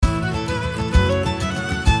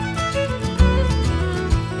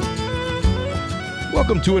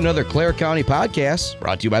Welcome to another Clare County podcast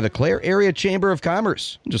brought to you by the Clare Area Chamber of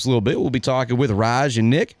Commerce. In just a little bit, we'll be talking with Raj and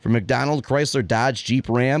Nick from McDonald, Chrysler, Dodge, Jeep,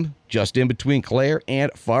 Ram, just in between Clare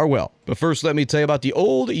and Farwell. But first, let me tell you about the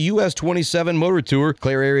old US 27 Motor Tour.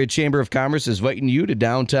 Clare Area Chamber of Commerce is inviting you to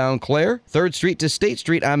downtown Clare, 3rd Street to State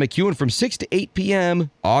Street on McEwen from 6 to 8 p.m.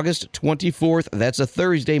 August 24th. That's a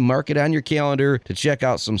Thursday. Mark it on your calendar to check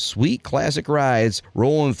out some sweet classic rides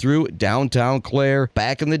rolling through downtown Clare.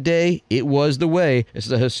 Back in the day, it was the way. It's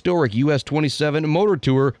the historic US 27 Motor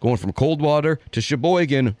Tour going from Coldwater to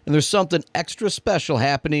Sheboygan. And there's something extra special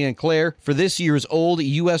happening in Clare for this year's old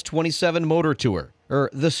US 27 Motor Tour. Or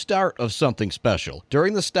the start of something special.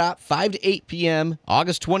 During the stop, 5 to 8 p.m.,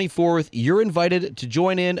 August 24th, you're invited to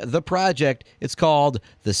join in the project. It's called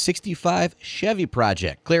the 65 Chevy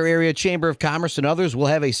Project. Clare Area Chamber of Commerce and others will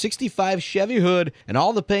have a 65 Chevy hood and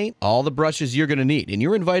all the paint, all the brushes you're going to need. And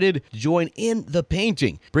you're invited to join in the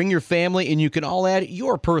painting. Bring your family and you can all add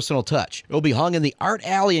your personal touch. It'll be hung in the Art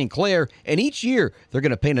Alley in Clare, and each year they're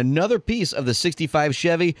going to paint another piece of the 65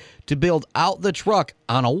 Chevy to build out the truck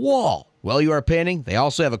on a wall. While you are painting, they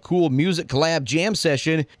also have a cool music collab jam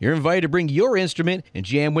session. You're invited to bring your instrument and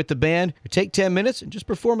jam with the band, or take 10 minutes and just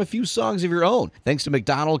perform a few songs of your own. Thanks to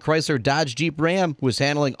McDonald, Chrysler, Dodge, Jeep, Ram, who is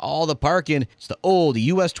handling all the parking. It's the old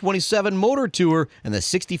US 27 Motor Tour and the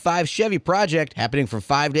 65 Chevy Project happening from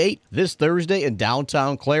 5 to 8 this Thursday in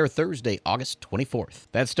downtown Clare, Thursday, August 24th.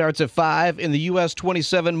 That starts at 5, and the US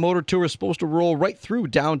 27 Motor Tour is supposed to roll right through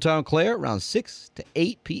downtown Clare around 6 to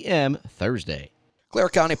 8 p.m. Thursday. Clare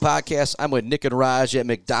County Podcast. I'm with Nick and Raj at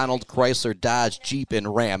McDonald, Chrysler, Dodge, Jeep,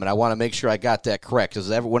 and Ram, and I want to make sure I got that correct, because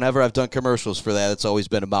whenever I've done commercials for that, it's always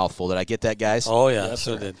been a mouthful. Did I get that, guys? Oh, yeah, that's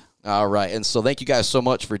sure did. All right, and so thank you guys so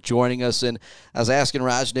much for joining us. And I was asking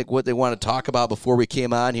Raj, Nick, what they want to talk about before we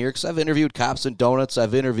came on here, because I've interviewed Cops and Donuts.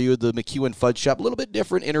 I've interviewed the McEwen Fudge Shop. A little bit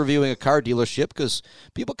different interviewing a car dealership, because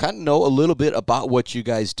people kind of know a little bit about what you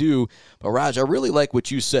guys do. But, Raj, I really like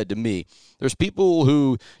what you said to me. There's people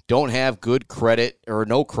who don't have good credit or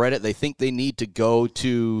no credit. They think they need to go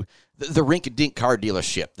to the rink-a-dink car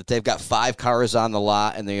dealership, that they've got 5 cars on the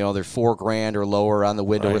lot and they're $4,000 or lower on the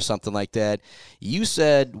window, right, or something like that. You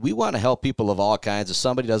said we want to help people of all kinds. If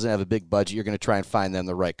somebody doesn't have a big budget, you're going to try and find them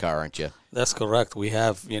the right car, aren't you? That's correct. We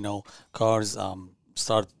have, cars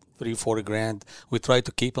start $30,000-$40,000. We try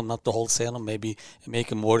to keep them, not to wholesale them, maybe make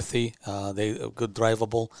them worthy. They are good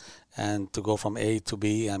drivable. And to go from A to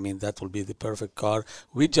B, that will be the perfect car.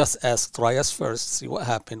 We just try us first, see what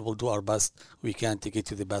happens. We'll do our best we can to get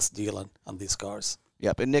you the best deal on these cars.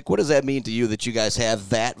 Yep. And, Nick, what does that mean to you that you guys have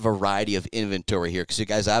that variety of inventory here? Because you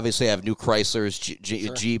guys obviously have new Chryslers,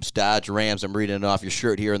 sure, Jeeps, Dodge, Rams. I'm reading it off your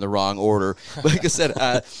shirt here in the wrong order. But like I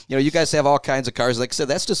said, you guys have all kinds of cars. Like I said,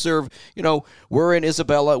 that's to serve, we're in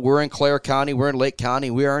Isabella, we're in Clare County, we're in Lake County.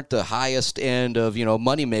 We aren't the highest end of,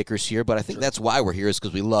 money makers here, but I think that's why we're here, is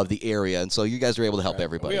because we love the area. And so you guys are able to help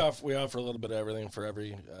everybody. We offer a little bit of everything for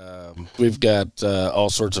every. We've got all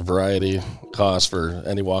sorts of variety costs for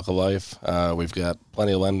any walk of life. We've got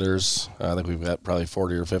plenty of lenders. I think we've got probably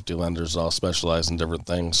 40 or 50 lenders all specialize in different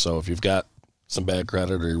things. So if you've got some bad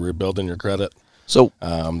credit or you're rebuilding your credit, so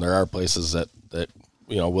there are places that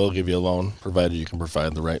will give you a loan, provided you can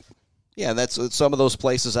provide the right. Yeah, and that's some of those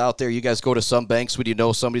places out there. You guys go to some banks when you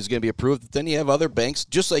know somebody's going to be approved. But then you have other banks,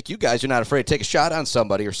 just like you guys, you're not afraid to take a shot on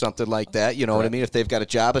somebody or something like that. You know what I mean? If they've got a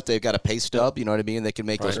job, if they've got a pay stub, you know what I mean? They can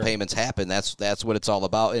make those payments happen. That's what it's all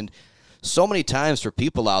about. And so many times for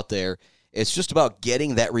people out there, it's just about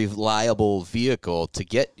getting that reliable vehicle to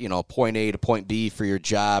get, point A to point B for your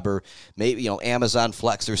job, or maybe, Amazon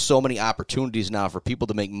Flex. There's so many opportunities now for people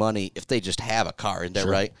to make money if they just have a car. Isn't that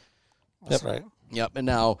right? That's right. Yep. And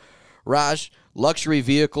now, Raj, luxury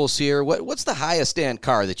vehicles here. What's the highest end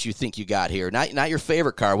car that you think you got here? Not your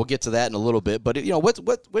favorite car. We'll get to that in a little bit. But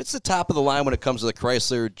what's the top of the line when it comes to the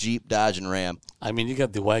Chrysler, Jeep, Dodge, and Ram? You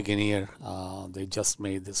got the Wagoneer. They just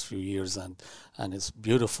made this few years, and it's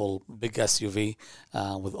beautiful, big SUV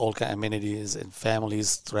with all kind of amenities and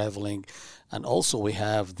families traveling. And also we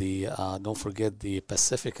have the don't forget the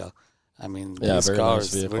Pacifica. These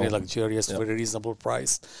cars, nice, very luxurious, very reasonable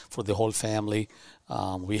price for the whole family.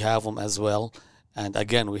 We have them as well. And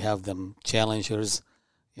again, we have them Challengers.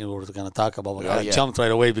 We're going to talk about. I jumped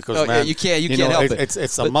right away because you can't help it.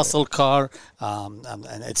 It's a muscle car, and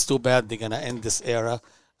it's too bad they're going to end this era.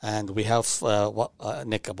 And we have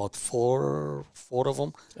Nick, about four of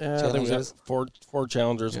them. Challengers. Four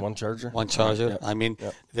Challengers, one Charger. One Charger.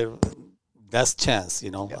 That's chance.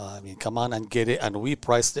 Come on and get it. And we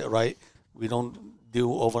priced it right. We don't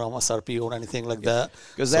do over MSRP or anything like that.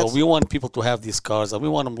 So we want people to have these cars, and we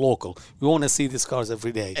want them local. We want to see these cars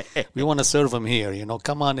every day. We want to serve them here.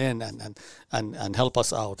 Come on in and help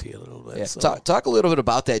us out here a little bit. Yeah. So. Talk a little bit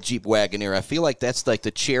about that Jeep Wagoneer. I feel like that's like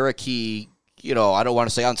the Cherokee. I don't want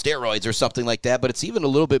to say on steroids or something like that, but it's even a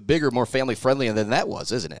little bit bigger, more family friendly than that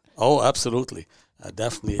was, isn't it? Oh, absolutely.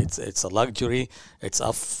 Definitely. It's a luxury. It's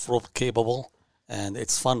off-road capable, and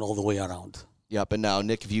it's fun all the way around. Yep. And now,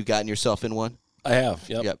 Nick, have you gotten yourself in one? I have,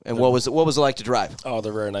 yep. And what was it like to drive? Oh,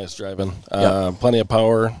 they're very nice driving. Plenty of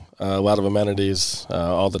power, a lot of amenities,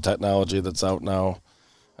 all the technology that's out now.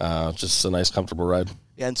 Just a nice, comfortable ride.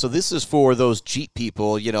 And so this is for those Jeep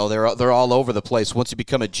people. They're all over the place. Once you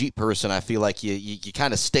become a Jeep person, I feel like you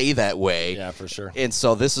kind of stay that way. Yeah, for sure. And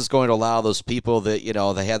so this is going to allow those people that,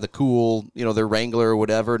 they had the cool, their Wrangler or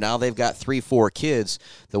whatever. Now they've got 3-4 kids.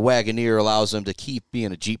 The Wagoneer allows them to keep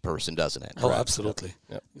being a Jeep person, doesn't it? Oh, correct. Absolutely.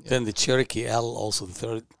 Yep. Then the Cherokee L, also the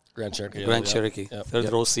third. Grand Cherokee. Cherokee. Yep.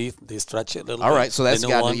 Third row seat. They stretch it a little bit. All right, so that's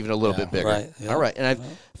gotten one. even a little bit bigger. Right. Yeah. All right, and I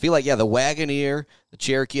feel like, the Wagoneer, the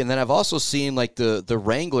Cherokee, and then I've also seen, like, the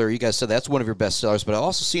Wrangler. You guys said that's one of your best sellers, but I've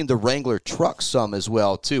also seen the Wrangler truck some as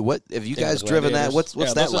well, too. What have you guys driven that? What's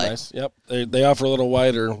that like? Nice. Yep, they offer a little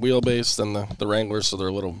wider wheelbase than the Wranglers, so they're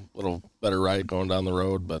a little better ride going down the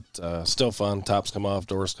road, but still fun. Tops come off,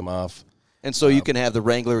 doors come off. And so you can have the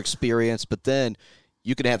Wrangler experience, but then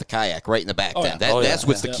you can have the kayak right in the back. That's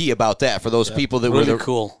what's the key about that for those people that really were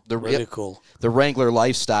cool. Cool. The Wrangler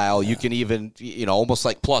lifestyle. You can even almost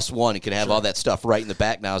like +1. You can have all that stuff right in the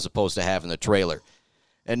back now as opposed to having the trailer.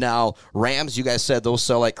 And now Rams, you guys said those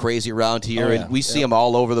sell like crazy around here, and we see them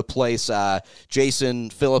all over the place. Jason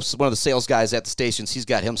Phillips, one of the sales guys at the stations, he's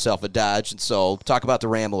got himself a Dodge, and so talk about the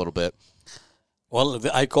Ram a little bit. Well,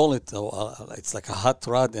 I call it it's like a hot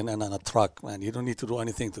rod and a truck, man. You don't need to do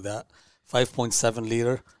anything to that. 5.7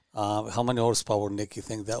 liter. How many horsepower, Nick, you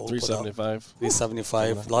think that will 375.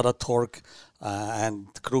 375. A lot of torque and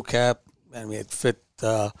crew cab. I mean, it fit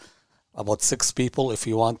about 6 people if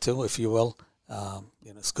you want to, if you will.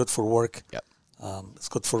 It's good for work. Yep. It's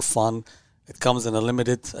good for fun. It comes in a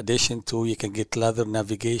limited edition too. You can get leather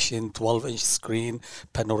navigation, 12-inch screen,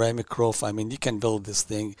 panoramic roof. I mean, you can build this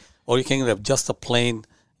thing, or you can have just a plain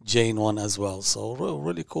Jane one as well. So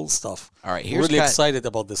really cool stuff. All right, really excited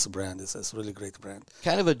about this brand. It's a really great brand.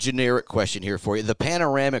 Kind of a generic question here for you. The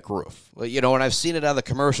panoramic roof. Well, and I've seen it on the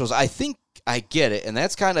commercials. I think I get it, and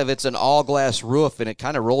that's it's an all-glass roof, and it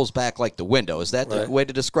kind of rolls back like the window. Is that the way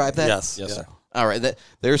to describe that? Yes, sir. All right,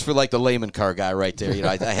 there's for like the layman car guy right there.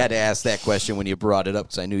 I had to ask that question when you brought it up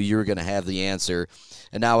because I knew you were going to have the answer.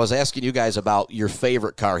 And now I was asking you guys about your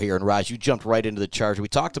favorite car here, and Raj, you jumped right into the Charger. We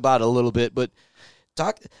talked about it a little bit, but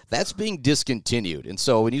that's being discontinued. And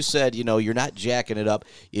so when you said, you're not jacking it up,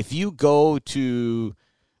 if you go to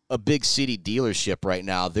a big city dealership right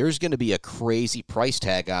now, there's going to be a crazy price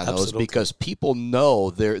tag on those because people know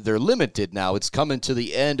they're limited now. It's coming to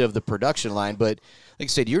the end of the production line, but like I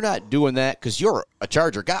said, you're not doing that because you're a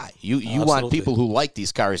Charger guy. You want people who like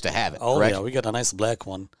these cars to have it. Oh, correct? Yeah, we got a nice black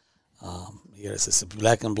one. Here it's a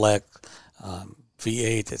black and black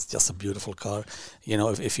V8. It's just a beautiful car.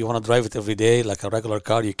 If you want to drive it every day like a regular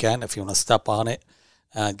car, you can. If you want to step on it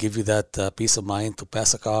and give you that peace of mind to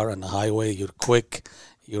pass a car on the highway, you're quick,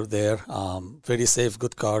 you're there. Very safe,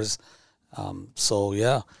 good cars. So,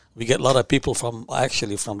 yeah, we get a lot of people from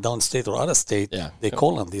downstate or out of state. Yeah. They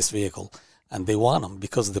call them this vehicle, and they want them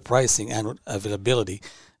because of the pricing and availability.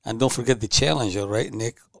 And don't forget the Challenger, right,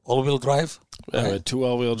 Nick? All-wheel drive? Yeah, 2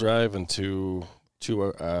 all-wheel drive and two RT.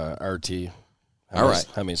 All right.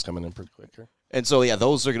 Hemi's coming in pretty quick here. And so,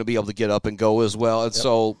 those are going to be able to get up and go as well. And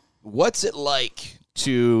so what's it like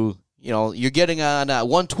to, you're getting on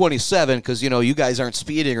 127 because, you guys aren't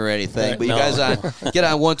speeding or anything, but you guys get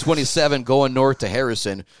on 127 going north to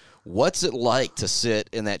Harrison. What's it like to sit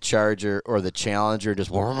in that Charger or the Challenger just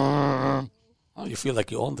you feel like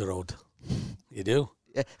you own the road. You do.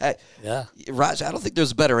 Yeah, Raj, I don't think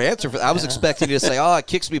there's a better answer for that. I was expecting you to say, it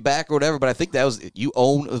kicks me back or whatever, but I think that was you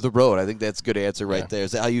own the road. I think that's a good answer right there.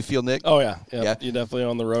 Is that how you feel, Nick? Oh, yeah. You definitely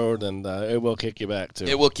own the road, and it will kick you back, too.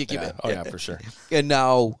 It will kick you back. Oh, yeah, for sure. And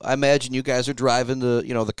now, I imagine you guys are driving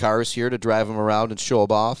the cars here to drive them around and show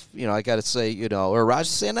them off. I got to say, or Raj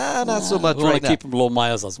is saying, not so much right now. We want to keep them low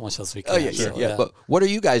miles as much as we can. Oh, yeah. But what are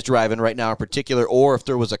you guys driving right now in particular, or if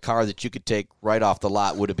there was a car that you could take right off the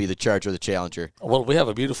lot, would it be the Charger or the Challenger? Well, we have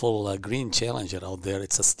a beautiful green Challenger out there.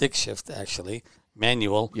 It's a stick shift, actually.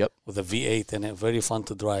 manual Yep. with a V8 in it. Very fun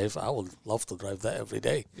to drive. I would love to drive that every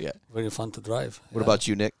day. Yeah. Very fun to drive. What about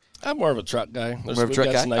you, Nick? I'm more of a truck guy. More of a truck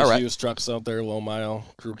got guy? some nice All right. used trucks out there, low mile,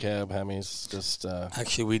 crew cab, Hemis. Just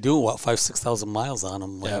Actually, we do 5,000-6,000 miles on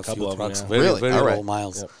them. We Yeah, a have couple few of them, trucks, yeah. very Really? very All right. low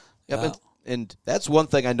miles. Yep. Yep, Yeah. and that's one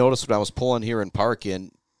thing I noticed when I was pulling here in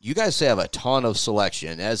Parkin. You guys have a ton of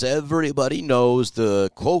selection. As everybody knows, the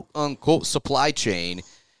quote-unquote supply chain,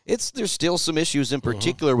 there's still some issues in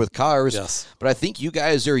particular with cars. Yes. But I think you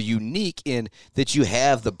guys are unique in that you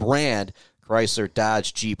have the brand Chrysler,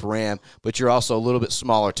 Dodge, Jeep, Ram, but you're also a little bit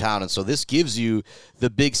smaller town. And so this gives you the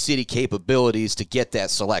big city capabilities to get that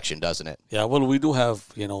selection, doesn't it? Yeah, well, we do have,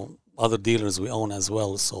 other dealers we own as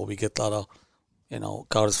well. So we get a lot of,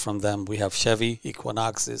 cars from them. We have Chevy,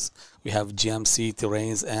 Equinoxes. We have GMC,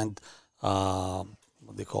 Terrains, and what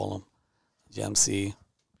do they call them? GMC.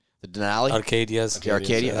 The Denali? Arcadias. The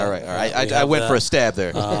Arcadia? Yeah. All right. We I have went that. for a stab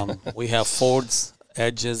there. We have Fords,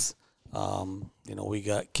 Edges. We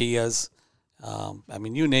got Kias.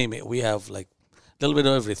 You name it. We have like a little bit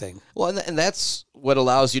of everything. Well, and that's what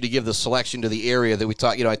allows you to give the selection to the area that we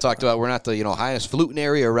talked. I talked about we're not the highest fluting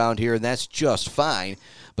area around here, and that's just fine.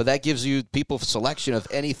 But that gives you people selection of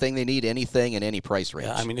anything they need, anything in any price range.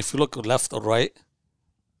 Yeah, if you look left or right,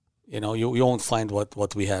 you won't find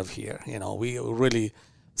what we have here. We really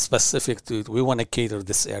specific to. We want to cater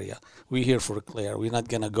this area. We're here for CLARE. We're not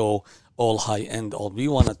gonna go all high end. We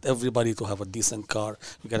want everybody to have a decent car.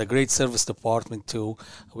 We got a great service department too.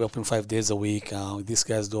 We open 5 days a week. These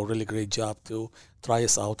guys do a really great job to try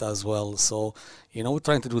us out as well. So we're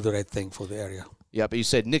trying to do the right thing for the area. Yeah, but you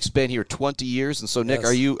said Nick's been here 20 years, and so Nick, Yes.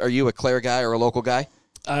 are you a CLARE guy or a local guy?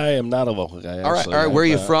 I am not a local guy. All right, actually. all right. Where are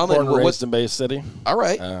you I'm, from? Born And and what- raised in Bay City. All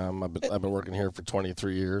right. I've been working here for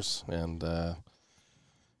 23 years, and I've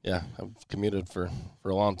commuted for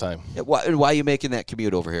a long time. Yeah, why are you making that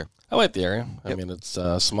commute over here? I like the area. Yep. It's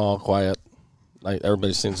small, quiet.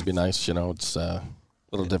 Everybody seems to be nice. It's a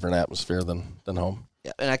little different atmosphere than home.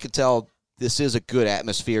 Yeah, and I can tell this is a good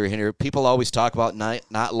atmosphere in here. People always talk about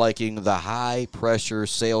not liking the high-pressure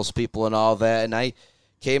salespeople and all that, and I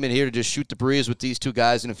came in here to just shoot the breeze with these two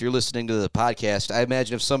guys, and if you're listening to the podcast, I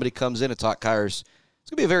imagine if somebody comes in to talk cars, it's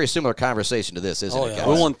going to be a very similar conversation to this, isn't it, guys?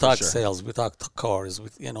 We won't talk sure. sales. We talk cars.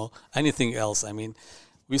 With anything else.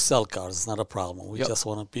 We sell cars. It's not a problem. We Yep. just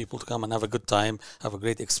want people to come and have a good time, have a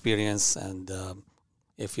great experience, and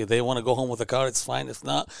if they want to go home with a car, it's fine. If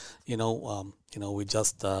not, we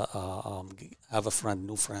just have a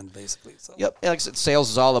new friend, basically. So. Yep. Like I said, sales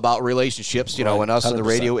is all about relationships, Right. and us in the 100%.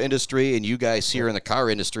 radio industry and you guys here in the car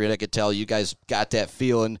industry. And I could tell you guys got that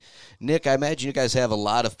feeling. Nick, I imagine you guys have a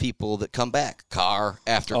lot of people that come back car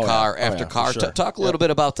after Oh, car yeah. Oh, after yeah, for car. sure. Talk a little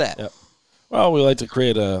bit about that. Yep. Well, we like to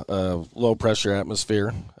create a low-pressure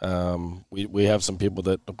atmosphere. We have some people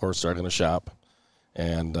that, of course, are going to shop.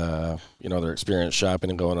 And, their experience shopping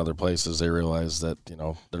and going other places, they realize that,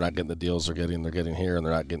 they're not getting the deals they're getting here, and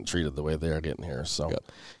they're not getting treated the way they are getting here. So, Yep.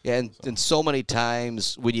 Yeah, and so many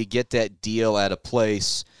times when you get that deal at a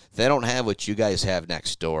place, they don't have what you guys have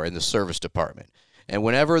next door in the service department. And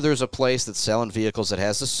whenever there's a place that's selling vehicles that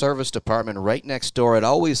has a service department right next door, it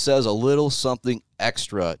always says a little something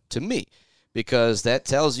extra to me, because that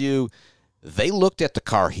tells you they looked at the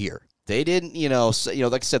car here. They didn't,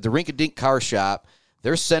 like I said, the Rink-a-Dink car shop,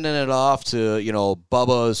 they're sending it off to,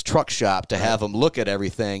 Bubba's truck shop to have them look at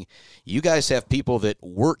everything. You guys have people that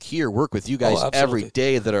work with you guys every absolutely.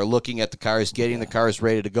 day that are looking at the cars, getting the cars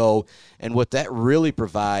ready to go. And what that really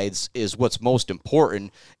provides is what's most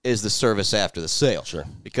important is the service after the sale. Sure.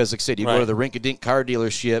 Because, like I said, you go Right. to the Rink-a-Dink car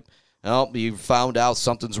dealership, you found out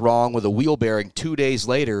something's wrong with a wheel bearing 2 days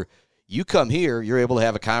later. You come here, you're able to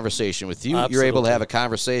have a conversation with you. You're able to Absolutely. have a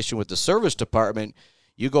conversation with the service department.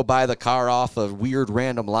 You go buy the car off a weird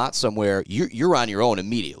random lot somewhere, you're on your own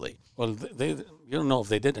immediately. Well, you don't know if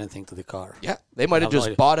they did anything to the car. Yeah, they might have I have no just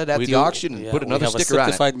idea. bought it at We the do- auction and put another we have sticker on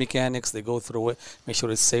it. certified mechanics. They go through it, make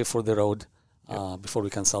sure it's safe for the road before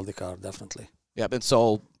we can sell the car, definitely. Yep, and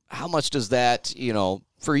so how much does that,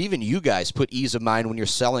 for even you guys, put ease of mind when you're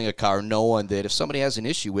selling a car, knowing that if somebody has an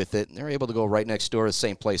issue with it, they're able to go right next door to the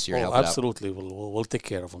same place here and help it out? Absolutely. We'll take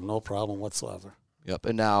care of them. No problem whatsoever. Yep,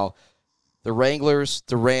 and now the Wranglers,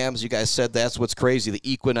 the Rams, you guys said that's what's crazy, the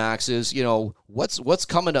Equinoxes, what's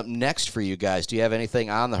coming up next for you guys? Do you have anything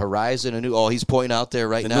on the horizon? He's pointing out there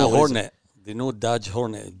right The now. new What is it? Hornet. The new Dodge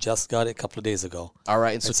Hornet. Just got it a couple of days ago. All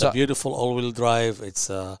right, and so It's a beautiful all-wheel drive. It's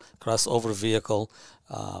a crossover vehicle.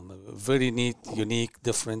 Very neat, unique,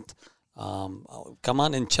 different. Come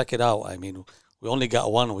on and check it out. We only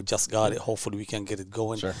got one. We just got it. Hopefully, we can get it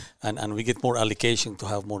going, Sure. and we get more allocation to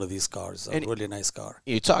have more of these cars. A really nice car.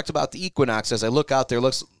 You talked about the Equinox. As I look out there, it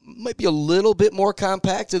looks might be a little bit more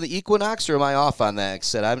compact than the Equinox, or am I off on that? Like I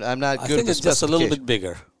said, I'm not good I think at the it's just a little bit specification.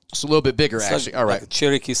 bigger. It's a little bit bigger, It's actually. like, All like right. a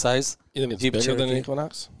Cherokee size. You think it's Jeep bigger than an Cherokee.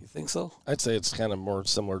 Equinox? You think so? I'd say it's kind of more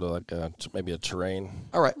similar to like maybe a Terrain.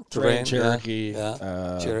 All right. Terrain, Cherokee,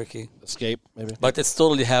 Cherokee. Escape, maybe. But it's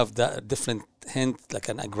totally have that different hint, like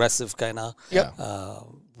an aggressive kind of, Yep.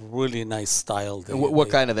 really nice style. And what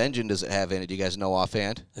kind of engine does it have in it? Do you guys know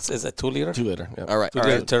offhand? It's a 2-liter? 2-liter. Yep. All right.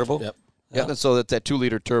 2-liter turbo? Yep. Yep. And so that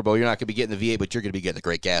 2-liter turbo, you're not going to be getting the V8, but you're going to be getting the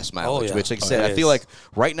great gas mileage. yeah. Which, like I Oh, said, it I feel is. like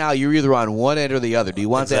right now you're either on one end or the other. Do you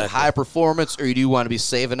want that Exactly. high performance, or do you want to be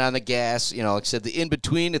saving on the gas? You know, like I said, the in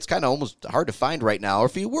between, it's kind of almost hard to find right now. Or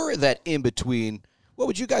if you were that in between, what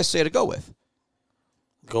would you guys say to go with?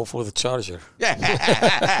 Go for the Charger.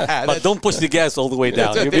 Yeah. But don't push the gas all the way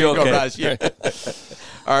down. There You'll be you go, okay. Raj. Yeah.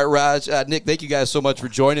 All right, Raj. Nick, thank you guys so much for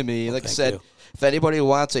joining me. Like I thank said, you. if anybody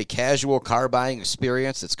wants a casual car buying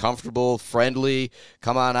experience that's comfortable, friendly,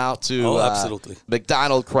 come on out to absolutely.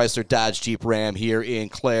 McDonald, Chrysler, Dodge, Jeep, Ram here in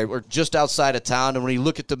Clare. We're just outside of town, and when you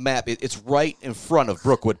look at the map, it's right in front of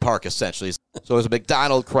Brookwood Park, essentially. So it's a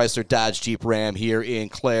McDonald, Chrysler, Dodge, Jeep, Ram here in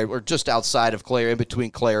Clare. We're just outside of Clare, in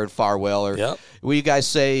between Clare and Farwell. Or Yep. will you guys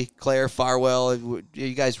say Clare, Farwell? Are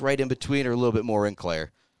you guys right in between or a little bit more in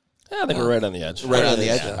Clare? Yeah, I think we're right on the edge. Right on the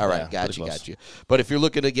Yeah, edge? yeah, All right, yeah, got pretty you, close. got you. But if you're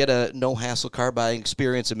looking to get a no-hassle car buying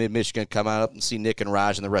experience in mid-Michigan, come on up and see Nick and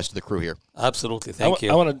Raj and the rest of the crew here. Absolutely. Thank you.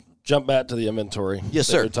 I want to jump back to the inventory. Yes,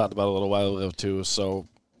 that sir. We talked about a little while ago, too. So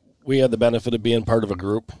we had the benefit of being part of a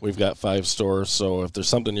group. We've got 5 stores. So if there's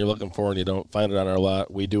something you're looking for and you don't find it on our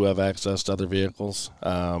lot, we do have access to other vehicles.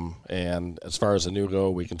 And as far as the new go,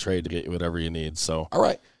 we can trade to get you whatever you need. So All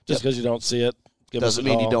right. just because you don't see it, give Doesn't us a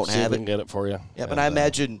mean you call, don't see if have we it. can get it for you. Yeah, but I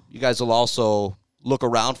imagine you guys will also look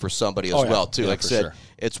around for somebody as Oh, yeah. well, too. Yeah, Like I for said, sure.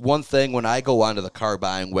 it's one thing when I go onto the car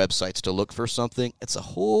buying websites to look for something. It's a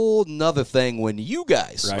whole nother thing when you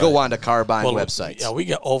guys Right. go onto car buying Well, websites. Yeah, we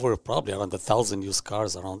get over probably around 1,000 used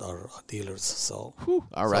cars around our dealers. So,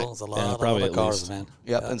 All right. so it's a Yeah, lot, probably of at cars, least. man.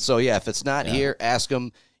 Yep. And so, if it's not here, ask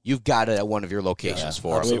them. You've got it at one of your locations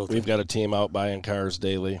for them. absolutely. We've got a team out buying cars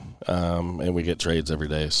daily, and we get trades every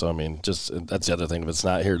day. So, I mean, just that's the other thing. If it's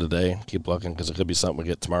not here today, keep looking because it could be something we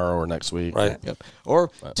get tomorrow or next week. Right. Yep. Or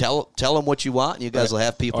tell them what you want, and you guys will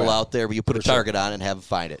have people Oh, yeah. out there where you put a target on and have them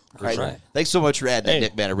find it. Right? right. Thanks so much for adding that, Hey,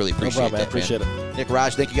 Nick, man. I really No appreciate problem, man. that, Appreciate man. it. Nick,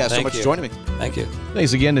 Raj, thank you guys so Thank much you. for joining me. Thank you.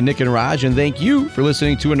 Thanks again to Nick and Raj, and thank you for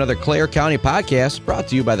listening to another Clare County podcast brought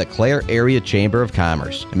to you by the Clare Area Chamber of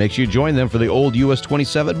Commerce. And make sure you join them for the old US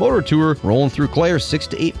 27 Motor Tour rolling through Clare 6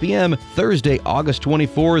 to 8 p.m. Thursday, August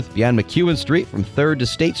 24th, beyond McEwen Street from 3rd to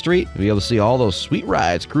State Street. You'll be able to see all those sweet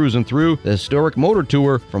rides cruising through the historic motor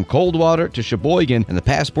tour from Coldwater to Sheboygan, and the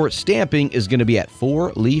passport stamping is going to be at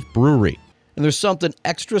 4 Leaf Brewery. And there's something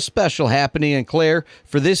extra special happening in Clare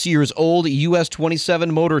for this year's old US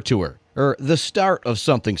 27 Motor Tour, or the start of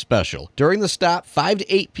something special. During the stop, 5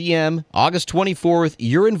 to 8 p.m., August 24th,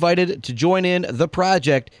 you're invited to join in the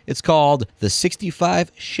project. It's called the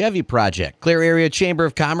 65 Chevy Project. Clare Area Chamber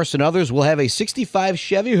of Commerce and others will have a 65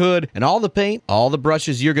 Chevy hood and all the paint, all the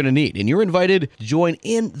brushes you're going to need. And you're invited to join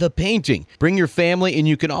in the painting. Bring your family and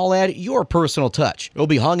you can all add your personal touch. It'll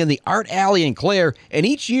be hung in the Art Alley in Clare, and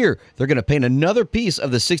each year they're going to paint another piece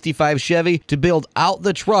of the 65 Chevy to build out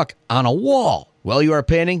the truck on a wall. While you are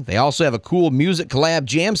painting, they also have a cool music collab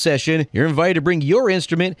jam session. You're invited to bring your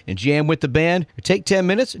instrument and jam with the band, or take 10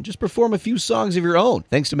 minutes and just perform a few songs of your own.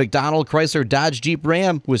 Thanks to McDonald, Chrysler, Dodge, Jeep,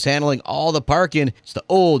 Ram, who is handling all the parking. It's the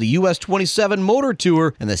old US 27 Motor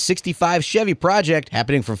Tour and the 65 Chevy Project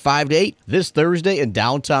happening from 5 to 8 this Thursday in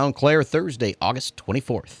downtown Clare, Thursday, August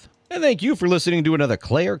 24th. And thank you for listening to another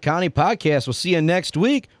Clare County podcast. We'll see you next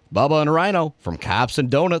week. Bubba and Rhino from Cops and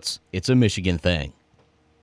Donuts. It's a Michigan thing.